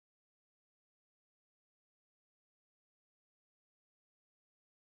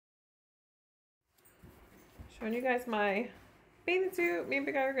Showing you guys my bathing suit. Me and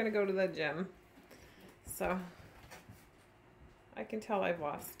Big Guy are gonna go to the gym. So I can tell I've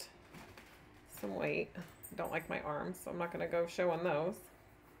lost some weight. Don't like my arms, so I'm not gonna go showing those.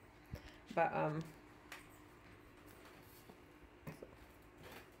 But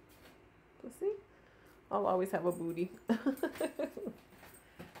pussy, I'll always have a booty.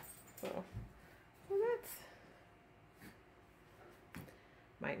 So well, that's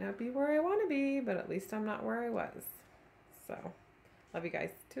might not be where I want to be, but at least I'm not where I was. So love you guys.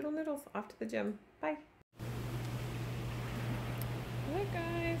 Toodle noodles. Off to the gym. Bye. Alright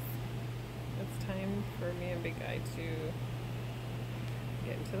guys, it's time for me and Big Guy to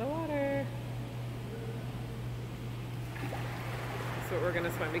get into the water. That's what we're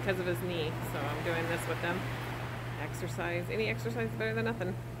gonna swim because of his knee. So I'm doing this with them. Exercise. Any exercise is better than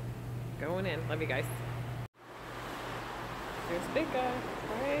nothing. Going in. Love you guys. There's Big Guy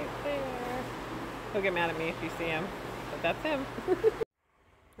right there. He'll get mad at me if you see him, but that's him.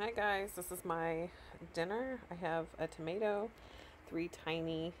 Hi guys, this is my dinner. I have a tomato, 3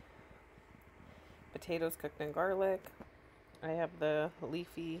 tiny potatoes cooked in garlic. I have the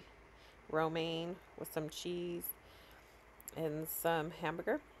leafy romaine with some cheese and some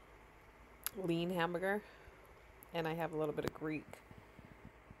hamburger, lean hamburger, and I have a little bit of Greek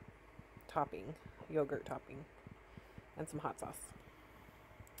topping, yogurt topping, and some hot sauce.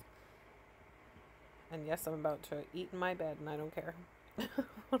 And yes, I'm about to eat in my bed and I don't care. I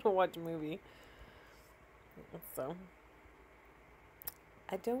want to watch a movie. So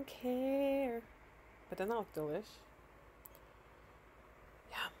I don't care. But doesn't that look delish?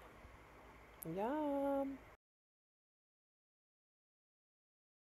 Yum. Yum.